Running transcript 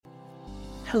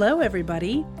Hello,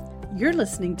 everybody. You're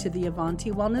listening to the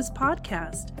Avanti Wellness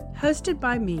Podcast, hosted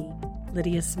by me,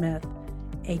 Lydia Smith,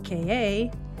 aka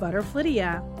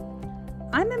Butterflydia.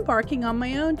 I'm embarking on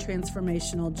my own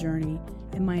transformational journey,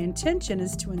 and my intention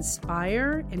is to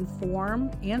inspire, inform,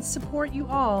 and support you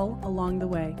all along the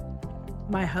way.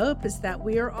 My hope is that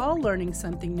we are all learning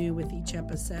something new with each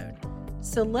episode.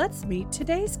 So let's meet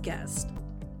today's guest.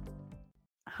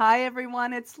 Hi,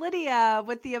 everyone. It's Lydia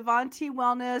with the Avanti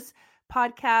Wellness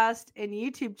Podcast and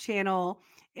YouTube channel.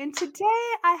 And today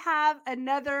I have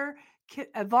another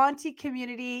Avanti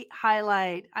community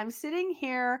highlight. I'm sitting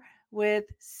here with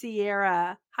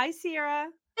Sierra. Hi, Sierra.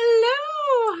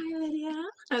 Hello. Hi, Lydia.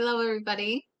 Hello,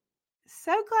 everybody.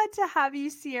 So glad to have you,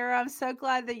 Sierra. I'm so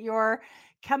glad that you're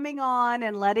coming on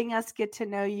and letting us get to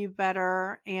know you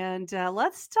better. And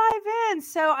let's dive in.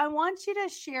 So I want you to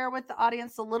share with the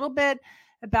audience a little bit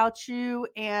about you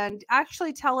and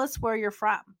actually tell us where you're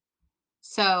from.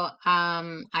 So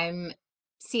I'm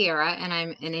Sierra, and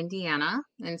I'm in Indiana,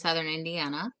 in southern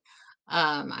Indiana.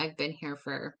 I've been here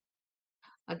for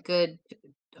a good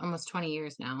almost 20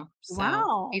 years now. So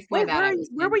Wow. before Wait, that,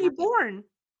 where were you born?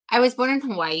 I was born in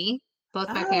Hawaii. Both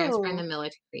my parents were in the Oh,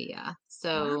 military, yeah.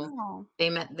 So wow. they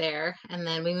met there, and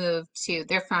then we moved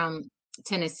they're from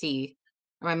Tennessee,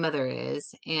 where my mother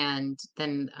is. And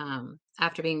then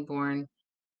after being born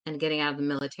and getting out of the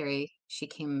military, she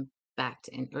came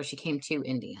she came to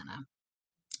Indiana.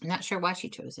 I'm not sure why she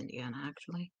chose Indiana,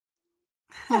 actually.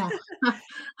 Huh.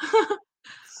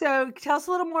 So tell us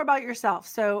a little more about yourself.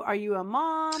 So are you a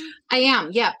mom? I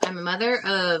am. Yep. I'm a mother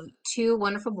of two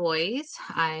wonderful boys.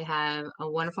 I have a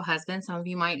wonderful husband. Some of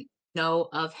you might know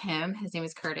of him. His name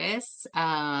is Curtis.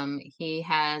 He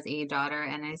has a daughter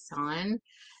and a son.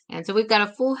 And so we've got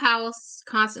a full house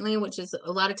constantly, which is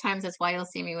a lot of times that's why you'll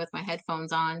see me with my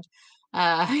headphones on.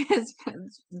 It's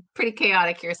pretty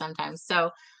chaotic here sometimes.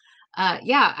 So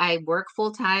yeah, I work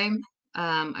full time.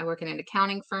 I work in an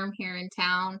accounting firm here in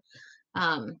town.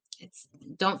 It's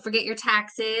don't forget your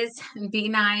taxes and be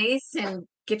nice and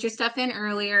get your stuff in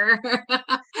earlier.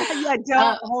 Yeah,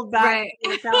 don't hold back.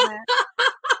 Right.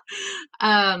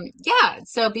 Yeah.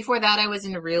 So before that, I was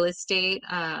in real estate.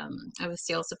 I was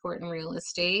sales support in real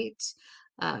estate.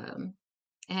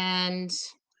 And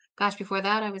gosh, before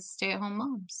that, I was a stay-at-home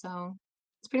mom. So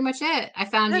that's pretty much it. I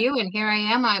found you, and here I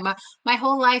am. My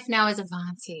whole life now is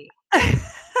Avanti.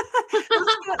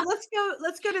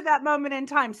 Let's go to that moment in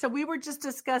time. So we were just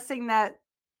discussing that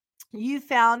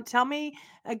tell me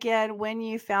again when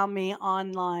you found me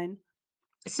online.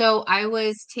 So I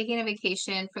was taking a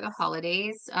vacation for the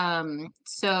holidays.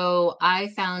 So I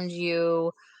found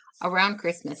you around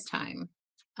Christmas time.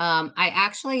 I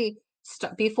actually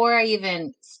before I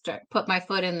even put my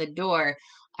foot in the door,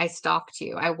 I stalked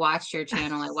you. I watched your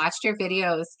channel. I watched your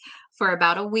videos for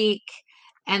about a week,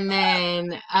 and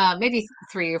then maybe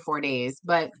 3 or 4 days.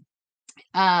 But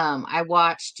I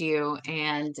watched you,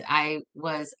 and I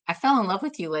fell in love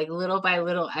with you like little by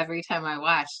little every time I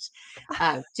watched.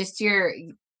 Just your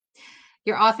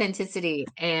authenticity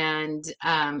and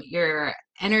your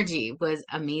energy was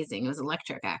amazing. It was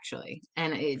electric, actually.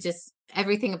 And it just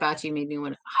everything about you made me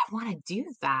want, I want to do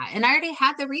that. And I already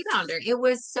had the rebounder. It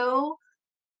was so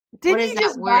Didn't you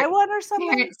just buy one or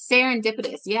something?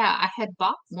 Serendipitous. Yeah, I had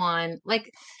bought one. Like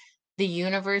the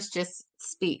universe just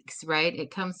speaks, right?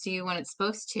 It comes to you when it's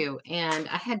supposed to. And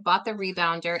I had bought the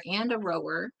rebounder and a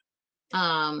rower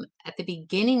at the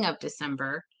beginning of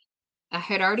December. My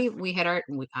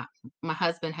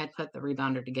husband had put the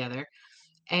rebounder together,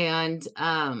 and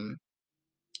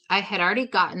I had already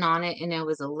gotten on it, and it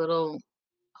was a little,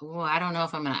 well, I don't know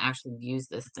if I'm going to actually use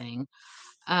this thing.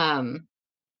 And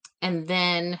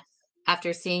then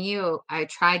after seeing you, I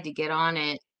tried to get on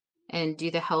it and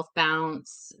do the health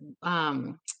bounce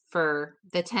for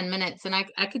the 10 minutes, and I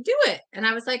could do it. And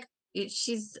I was like, this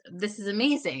is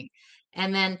amazing.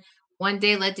 And then one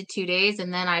day led to 2 days,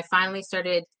 and then I finally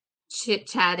started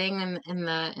chit-chatting in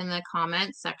the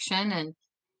comments section, and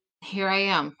here I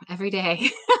am every day.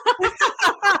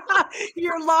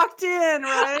 You're locked in,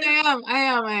 right?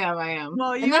 I am.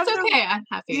 Well, and that's okay. I'm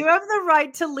happy. You have the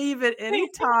right to leave at any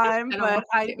time, but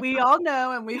we all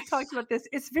know, and we've talked about this.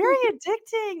 It's very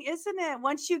addicting, isn't it?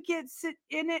 Once you get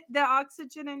in it, the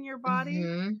oxygen in your body.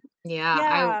 Mm-hmm.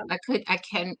 Yeah, I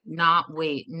cannot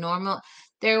wait.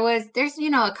 There's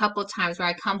a couple times where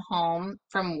I come home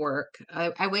from work.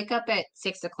 I wake up at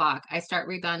 6 o'clock. I start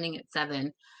rebounding at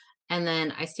 7, and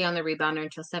then I stay on the rebounder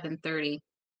until 7:30.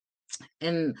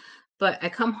 But I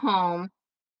come home,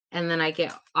 and then I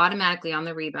get automatically on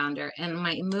the rebounder, and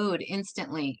my mood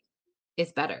instantly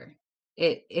is better.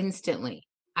 Instantly.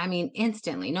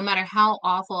 No matter how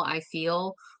awful I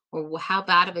feel or how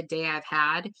bad of a day I've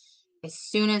had, as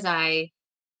soon as I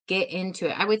get into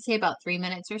it, I would say about 3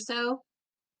 minutes or so,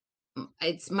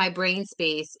 it's my brain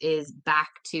space is back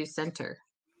to center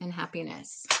and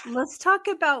happiness. Let's talk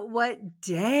about what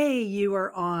day you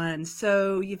were on.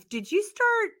 So, did you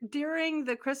start during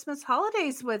the Christmas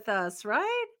holidays with us,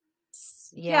 right?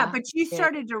 Yeah, Yeah, but you did.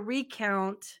 started to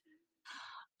recount.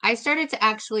 I started to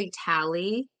actually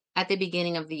tally at the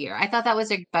beginning of the year. I thought that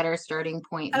was a better starting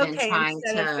point than Okay, trying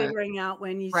instead of to. figuring out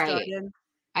when you Right. started.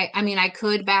 I mean, I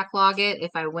could backlog it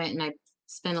if I went and I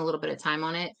spent a little bit of time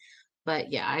on it,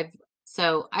 but yeah,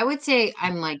 so I would say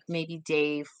I'm like maybe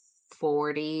day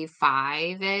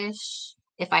 45-ish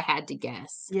if I had to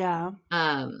guess. Yeah.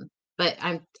 Um, but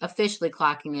I'm officially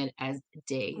clocking it as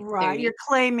day Right. 30. You're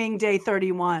claiming day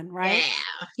 31, right? Yeah,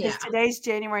 Because yeah. today's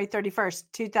January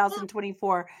 31st,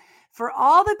 2024. For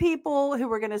all the people who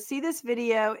are going to see this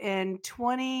video in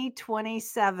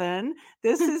 2027,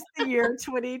 this is the year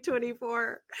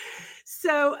 2024.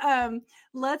 So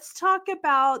let's talk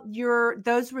about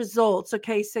those results.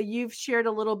 Okay, so you've shared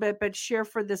a little bit, but share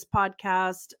for this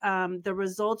podcast the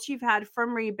results you've had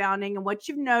from rebounding and what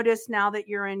you've noticed now that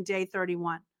you're in day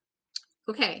 31.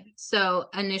 Okay, so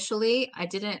initially I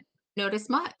didn't notice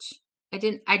much. I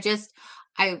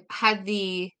had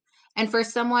and for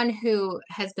someone who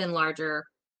has been larger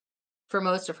for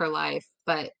most of her life,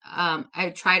 but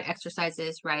I tried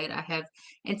exercises, right?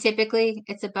 And typically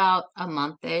it's about a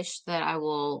month-ish that I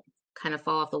will kind of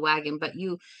fall off the wagon, but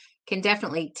you can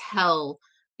definitely tell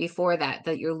before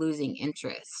that you're losing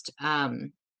interest. But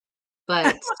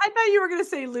I thought you were going to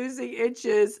say losing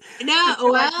inches. no, But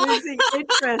you're like well, losing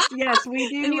interest. Yes, we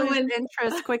then do you lose win.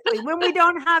 interest quickly when we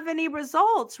don't have any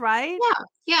results, right? Yeah,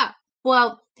 yeah.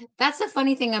 Well, that's the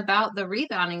funny thing about the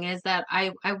rebounding is that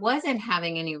I wasn't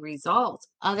having any results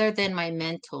other than my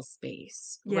mental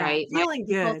space, Yeah, right? feeling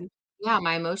good. Yeah,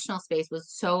 my emotional space was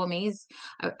so amazing.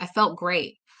 I felt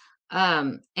great.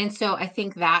 And so I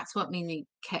think that's what made me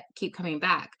keep coming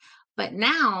back. But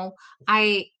now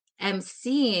I am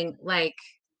seeing, like,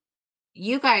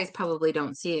 you guys probably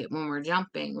don't see it when we're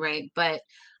jumping, right? But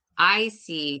I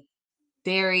see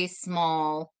very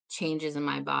small changes in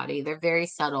my body. They're very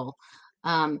subtle.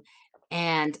 Um,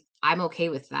 and I'm okay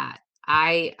with that.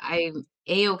 I'm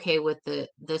a-okay with the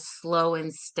slow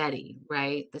and steady,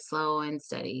 right? The slow and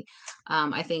steady.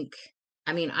 I think,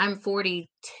 I mean, I'm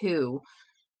 42,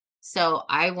 so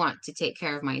I want to take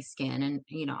care of my skin, and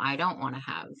I don't want to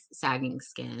have sagging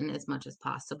skin as much as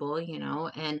possible,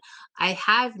 and I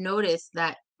have noticed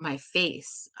that my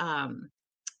face,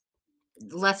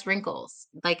 less wrinkles.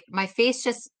 Like, my face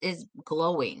just is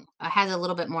glowing. It has a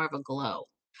little bit more of a glow.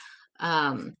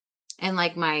 Um, and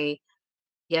like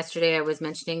yesterday I was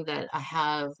mentioning that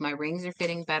my rings are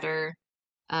fitting better.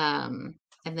 Um,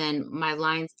 and then my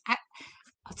lines, I'll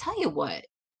tell you what,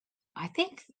 I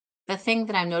think the thing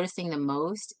that I'm noticing the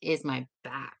most is my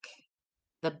back.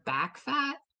 The back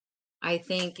fat, I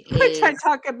think Which I is,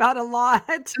 talk about a lot.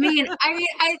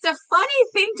 it's a funny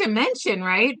thing to mention,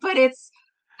 right? But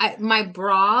my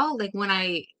bra, like when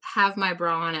I have my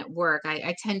bra on at work,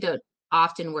 I tend to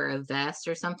often wear a vest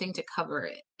or something to cover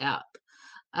it up.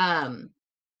 Um,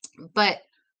 but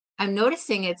I'm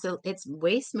noticing it's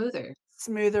way smoother.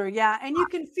 Smoother, yeah, and you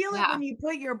can feel it Yeah. when you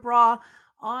put your bra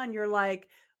on, you're like,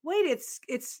 "Wait,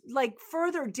 it's, like,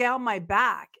 further down my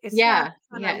back. It's not Yeah.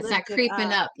 kinda Yeah. It's not lifted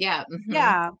creeping up." up. Yeah.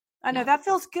 Yeah, I know, Yeah. that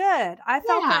feels good. I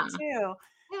felt that Yeah. too.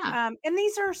 Yeah. And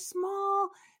these are small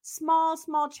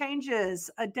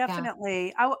changes, Yeah.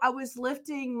 definitely. I was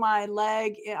lifting my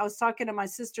leg. I was talking to my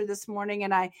sister this morning,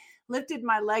 and I lifted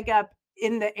my leg up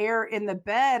in the air in the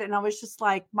bed, and I was just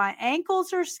like, my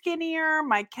ankles are skinnier,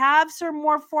 my calves are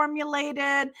more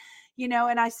formulated,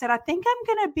 and I said, I think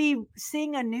I'm going to be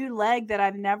seeing a new leg that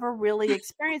I've never really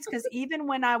experienced, because even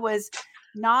when I was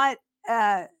not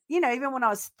even when I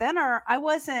was thinner, I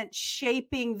wasn't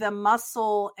shaping the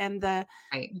muscle and the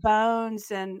Right.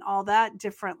 bones and all that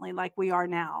differently like we are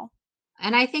now.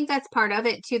 And I think that's part of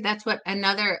it too. That's what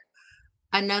another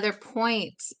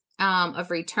point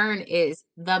of return is,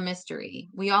 the mystery.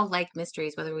 We all like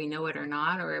mysteries, whether we know it or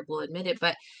not, or will admit it,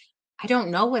 but I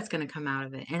don't know what's going to come out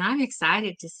of it. And I'm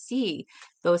excited to see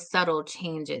those subtle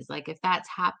changes. Like, if that's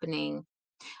happening,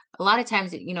 a lot of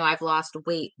times, I've lost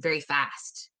weight very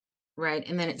fast, right?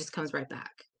 And then it just comes right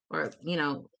back. Or,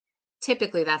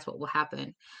 typically that's what will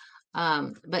happen.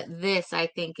 But this, I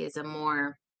think, is a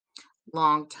more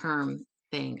long-term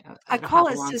thing. I It'll call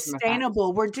have a it long-term effect.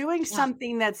 sustainable. We're doing Yeah.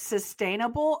 something that's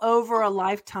sustainable over a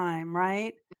lifetime,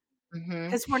 right? Hmm.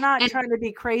 Because we're not And trying to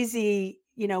be crazy,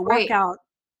 right. workout.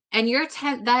 And your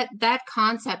 10 that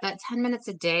concept, that 10 minutes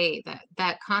a day,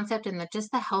 that concept and the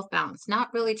just the health balance,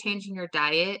 not really changing your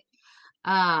diet,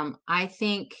 I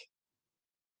think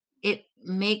it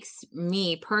makes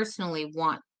me personally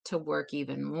want to work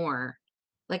even more.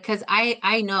 Like, cause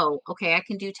I know, okay, I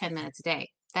can do 10 minutes a day.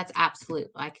 That's absolute.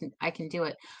 I can do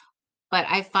it. But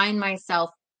I find myself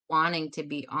wanting to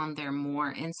be on there more,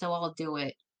 and so I'll do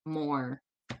it more.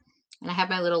 And I have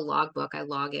my little logbook. I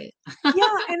log it.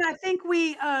 Yeah, and I think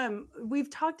we've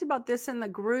talked about this in the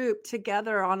group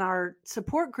together on our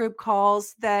support group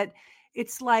calls that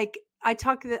it's like I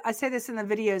say this in the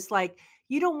videos like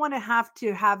you don't want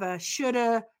to have a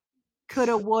shoulda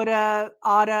coulda, woulda,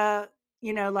 oughta,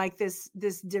 like this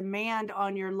demand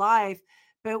on your life.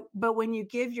 But when you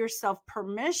give yourself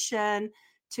permission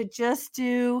to just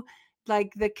do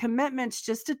like the commitments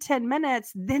just to 10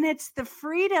 minutes, then it's the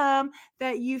freedom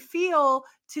that you feel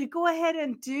to go ahead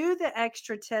and do the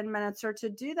extra 10 minutes or to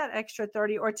do that extra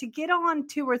 30 or to get on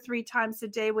 2 or 3 times a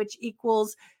day, which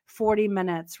equals 40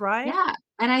 minutes, right? Yeah,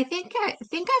 and I think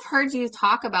I've heard you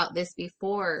talk about this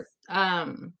before.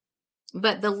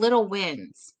 But the little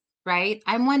wins, right?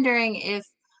 I'm wondering if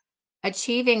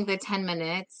achieving the 10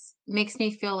 minutes makes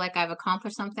me feel like I've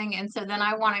accomplished something. And so then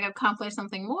I want to accomplish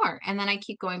something more. And then I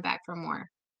keep going back for more,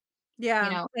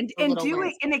 Yeah, and the little doing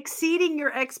wins. and exceeding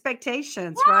your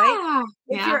expectations, right? Yeah.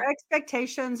 If Yeah. your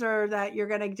expectations are that you're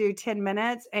gonna do 10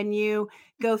 minutes and you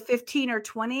go 15 or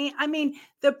 20, I mean,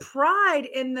 the pride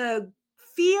and the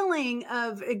feeling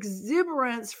of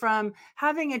exuberance from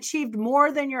having achieved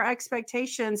more than your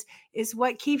expectations is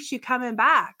what keeps you coming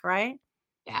back, right?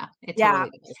 Yeah. It Yeah.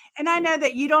 totally does. And I know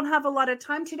that you don't have a lot of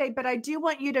time today, but I do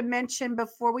want you to mention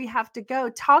before we have to go,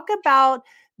 talk about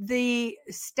the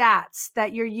stats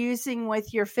that you're using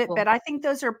with your Cool. Fitbit. I think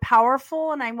those are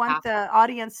powerful, and I Yeah, want the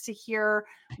audience to hear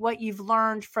what you've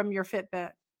learned from your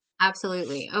Fitbit.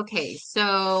 absolutely. Okay.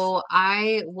 So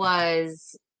I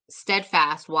was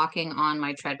steadfast walking on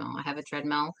my treadmill. I have a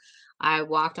treadmill. I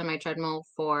walked on my treadmill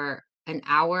for an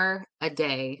hour a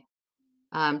day,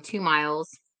 2 miles,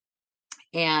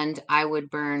 and I would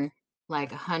burn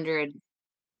like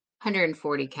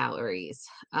 140 calories,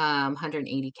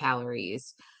 180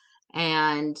 calories.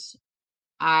 And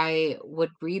I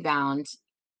would rebound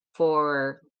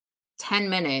for 10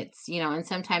 minutes, and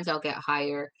sometimes I'll get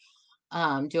higher,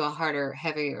 do a harder,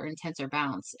 heavier, intenser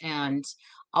bounce. And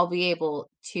I'll be able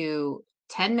to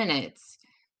 10 minutes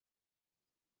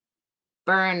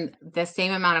burn the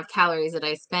same amount of calories that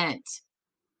I spent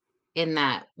in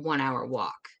that 1 hour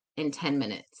walk in 10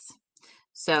 minutes.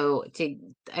 So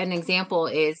an example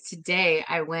is today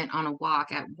I went on a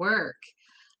walk at work.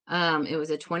 It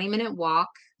was a 20-minute walk.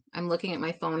 I'm looking at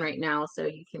my phone right now so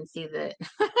you can see that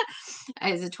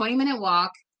it's a 20-minute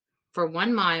walk for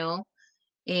 1 mile,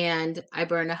 and I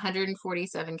burned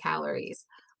 147 calories.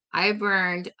 I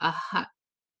burned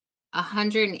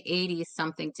 180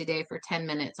 something today for 10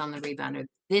 minutes on the rebounder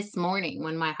this morning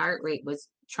when my heart rate was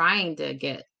trying to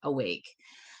get awake.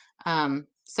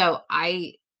 So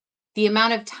the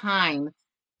amount of time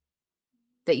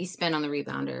that you spend on the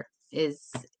rebounder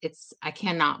I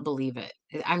cannot believe it.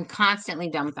 I'm constantly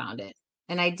dumbfounded.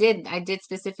 And I did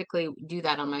specifically do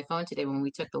that on my phone today when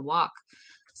we took the walk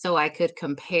so I could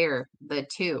compare the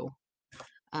two.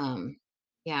 Um,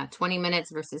 yeah, 20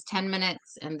 minutes versus 10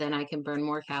 minutes, and then I can burn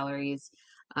more calories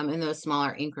in those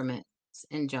smaller increments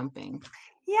in jumping.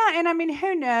 Yeah, and I mean,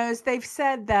 who knows? They've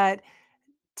said that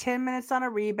 10 minutes on a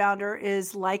rebounder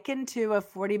is likened to a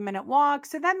 40-minute walk.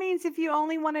 So that means if you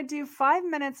only want to do 5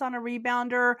 minutes on a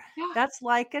rebounder, Yeah. that's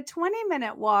like a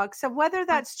 20-minute walk. So whether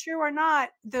that's true or not,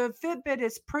 the Fitbit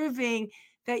is proving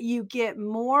that you get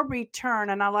more return.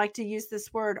 And I like to use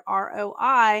this word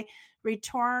ROI,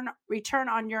 return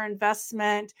on your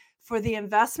investment. For the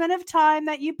investment of time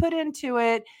that you put into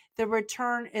it, the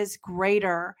return is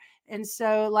greater. And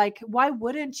so, like, why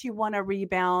wouldn't you want to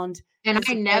rebound And as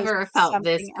I opposed never to felt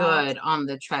this something else? good on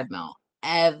the treadmill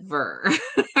ever.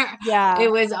 Yeah,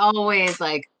 It was always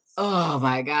like, oh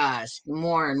my gosh,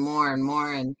 more and more and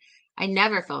more. And I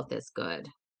never felt this good.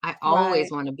 I always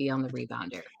right. want to be on the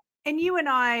rebounder. And you and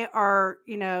I are,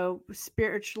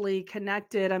 spiritually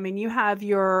connected. I mean, you have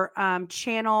your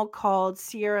channel called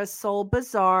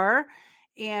SierraSoulBizarre,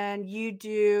 and you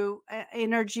do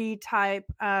energy type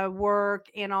work,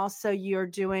 and also you're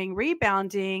doing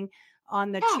rebounding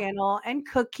on the Yeah. channel and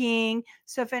cooking.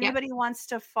 So if Yep. anybody wants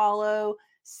to follow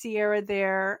Sierra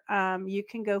there, you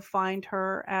can go find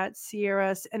her at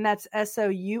Sierra, and that's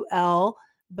SOUL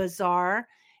Bizarre.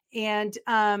 And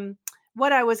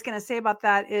what I was going to say about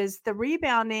that is the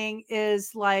rebounding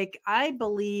is like, I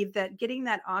believe that getting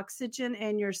that oxygen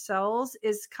in your cells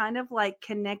is kind of like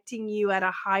connecting you at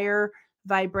a higher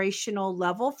vibrational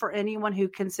level for anyone who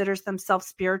considers themselves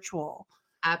spiritual.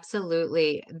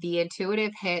 Absolutely. The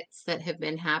intuitive hits that have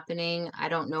been happening, I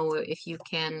don't know if you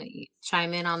can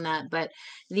chime in on that, but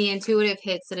the intuitive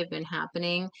hits that have been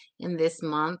happening in this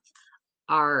month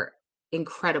are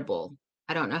incredible.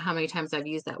 I don't know how many times I've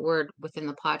used that word within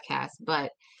the podcast,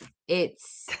 but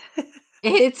it's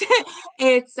it's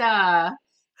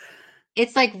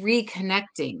it's like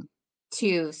reconnecting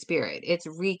to spirit. It's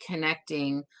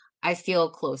reconnecting. I feel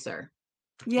closer.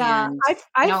 Yeah, And you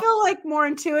I know, feel like more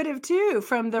intuitive too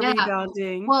from the yeah.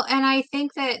 rebounding. Well, and I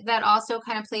think that that also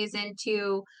kind of plays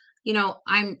into,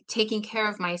 I'm taking care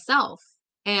of myself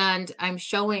and I'm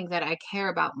showing that I care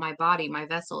about my body, my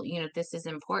vessel. This is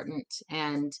important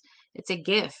and it's a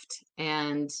gift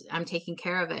and I'm taking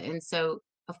care of it. And so,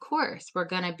 of course, we're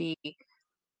going to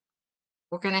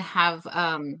have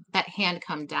that hand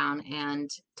come down and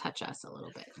touch us a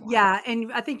little bit more. Yeah, and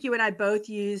I think you and I both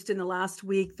used in the last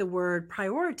week the word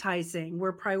prioritizing.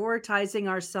 We're prioritizing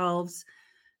ourselves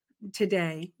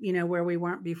today, where we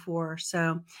weren't before.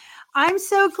 So I'm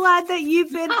so glad that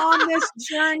you've been on this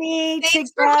journey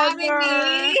Thanks for having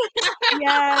together. me.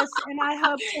 Yes, and I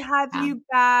hope to have Yeah. you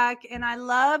back. And I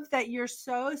love that you're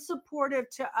so supportive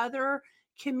to other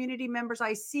community members.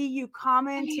 I see you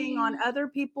commenting on other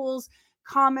people's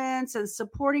comments and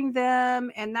supporting them.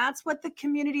 And that's what the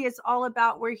community is all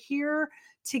about. We're here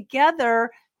together.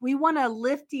 We want to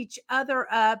lift each other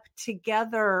up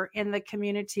together in the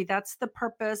community. That's the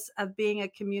purpose of being a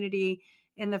community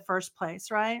in the first place,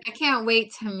 right? I can't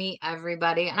wait to meet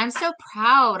everybody. And I'm so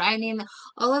proud. I mean,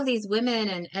 all of these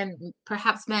women and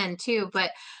perhaps men too,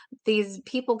 but these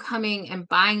people coming and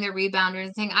buying their rebounder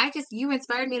and saying, you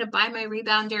inspired me to buy my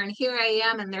rebounder and here I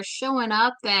am. And they're showing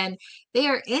up and they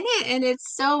are in it. And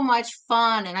it's so much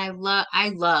fun. And I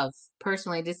love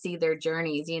personally to see their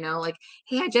journeys, like,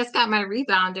 hey, I just got my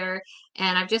rebounder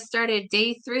and I've just started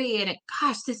day 3 and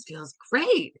gosh, this feels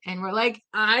great. And we're like,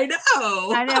 I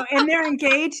know. I know. And they're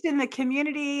engaged in the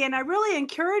community. And I really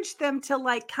encourage them to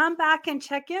like come back and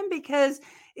check in because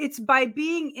it's by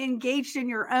being engaged in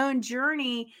your own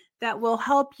journey that will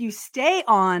help you stay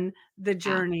on the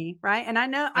journey. Yeah. Right. And I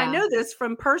know this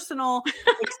from personal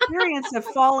experience of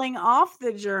falling off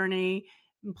the journey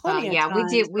plenty of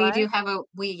times. We do have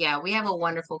we have a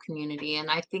wonderful community. And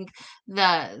I think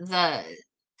the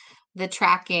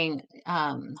tracking,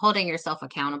 holding yourself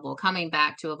accountable, coming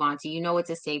back to Avanti, it's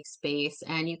a safe space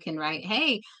and you can write,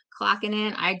 hey, clocking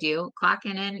in,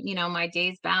 my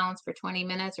day's bounce for 20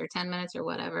 minutes or 10 minutes or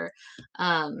whatever.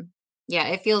 Yeah,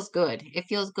 it feels good. It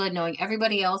feels good knowing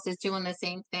everybody else is doing the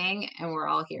same thing and we're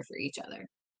all here for each other.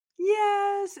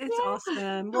 Yes, it's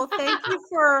awesome. Well, thank you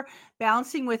for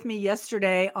bouncing with me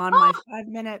yesterday on my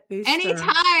 5-minute booster.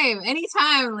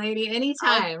 Anytime, lady,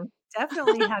 anytime. I'll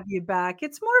definitely have you back.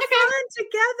 It's more fun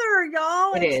together,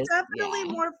 y'all. It's definitely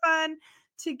more fun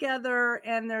together.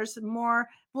 And there's more.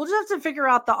 We'll just have to figure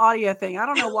out the audio thing. I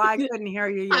don't know why I couldn't hear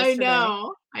you yesterday.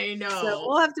 I know. So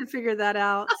we'll have to figure that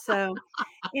out. So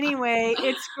anyway,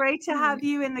 it's great to have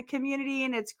you in the community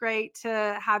and it's great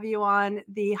to have you on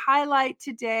the highlight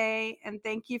today. And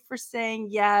thank you for saying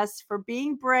yes, for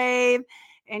being brave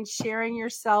and sharing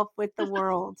yourself with the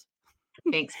world.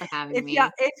 Thanks for having me.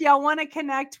 If y'all want to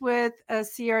connect with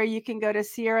Sierra, you can go to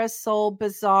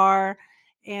SierraSoulBizarre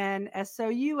and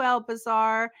SOUL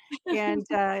Bizarre and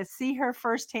see her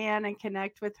firsthand and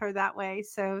connect with her that way.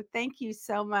 So thank you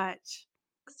so much.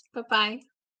 Bye-bye.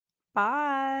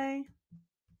 Bye.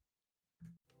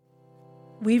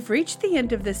 We've reached the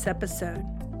end of this episode.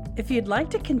 If you'd like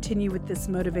to continue with this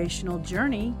motivational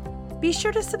journey, be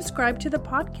sure to subscribe to the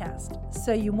podcast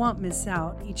so you won't miss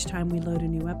out each time we load a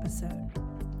new episode.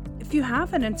 If you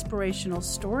have an inspirational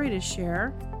story to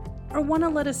share or want to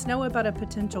let us know about a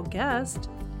potential guest,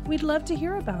 we'd love to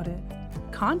hear about it.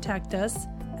 Contact us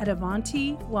at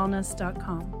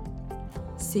avantiwellness.com.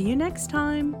 See you next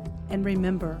time, and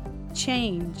remember,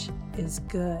 change is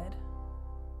good.